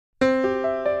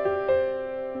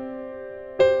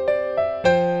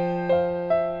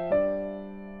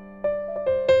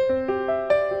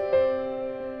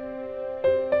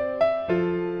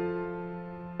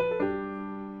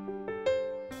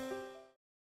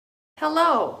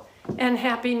Hello and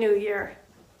Happy New Year.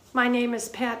 My name is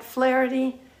Pat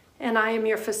Flaherty and I am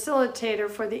your facilitator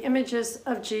for the Images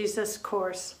of Jesus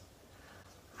course.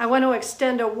 I want to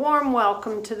extend a warm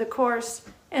welcome to the course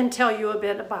and tell you a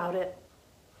bit about it.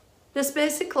 This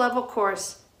basic level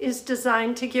course is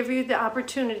designed to give you the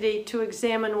opportunity to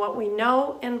examine what we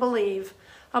know and believe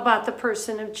about the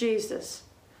person of Jesus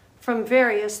from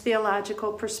various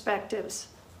theological perspectives.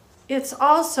 It's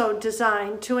also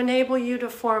designed to enable you to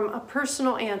form a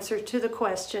personal answer to the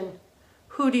question,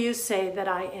 who do you say that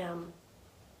I am?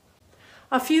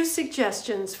 A few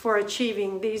suggestions for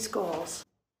achieving these goals.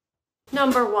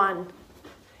 Number 1,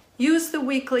 use the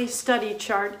weekly study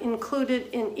chart included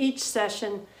in each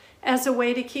session as a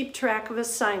way to keep track of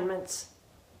assignments.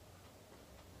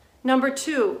 Number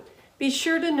 2, be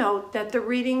sure to note that the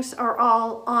readings are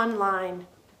all online.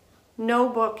 No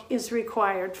book is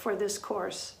required for this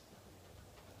course.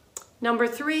 Number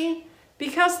 3,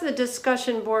 because the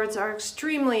discussion boards are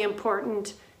extremely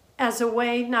important as a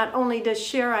way not only to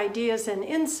share ideas and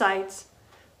insights,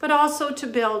 but also to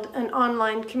build an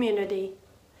online community,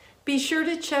 be sure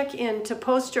to check in to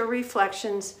post your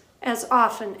reflections as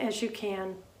often as you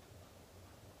can.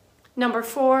 Number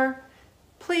 4,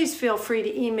 please feel free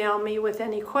to email me with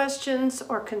any questions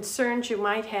or concerns you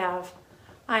might have.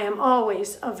 I am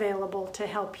always available to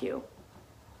help you.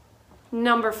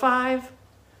 Number 5,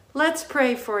 let's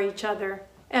pray for each other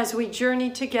as we journey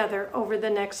together over the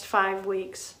next 5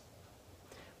 weeks.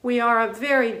 We are a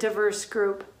very diverse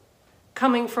group,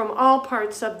 coming from all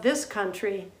parts of this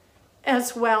country,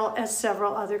 as well as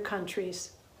several other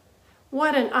countries.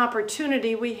 What an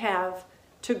opportunity we have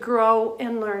to grow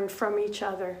and learn from each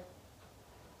other.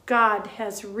 God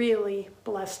has really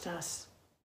blessed us.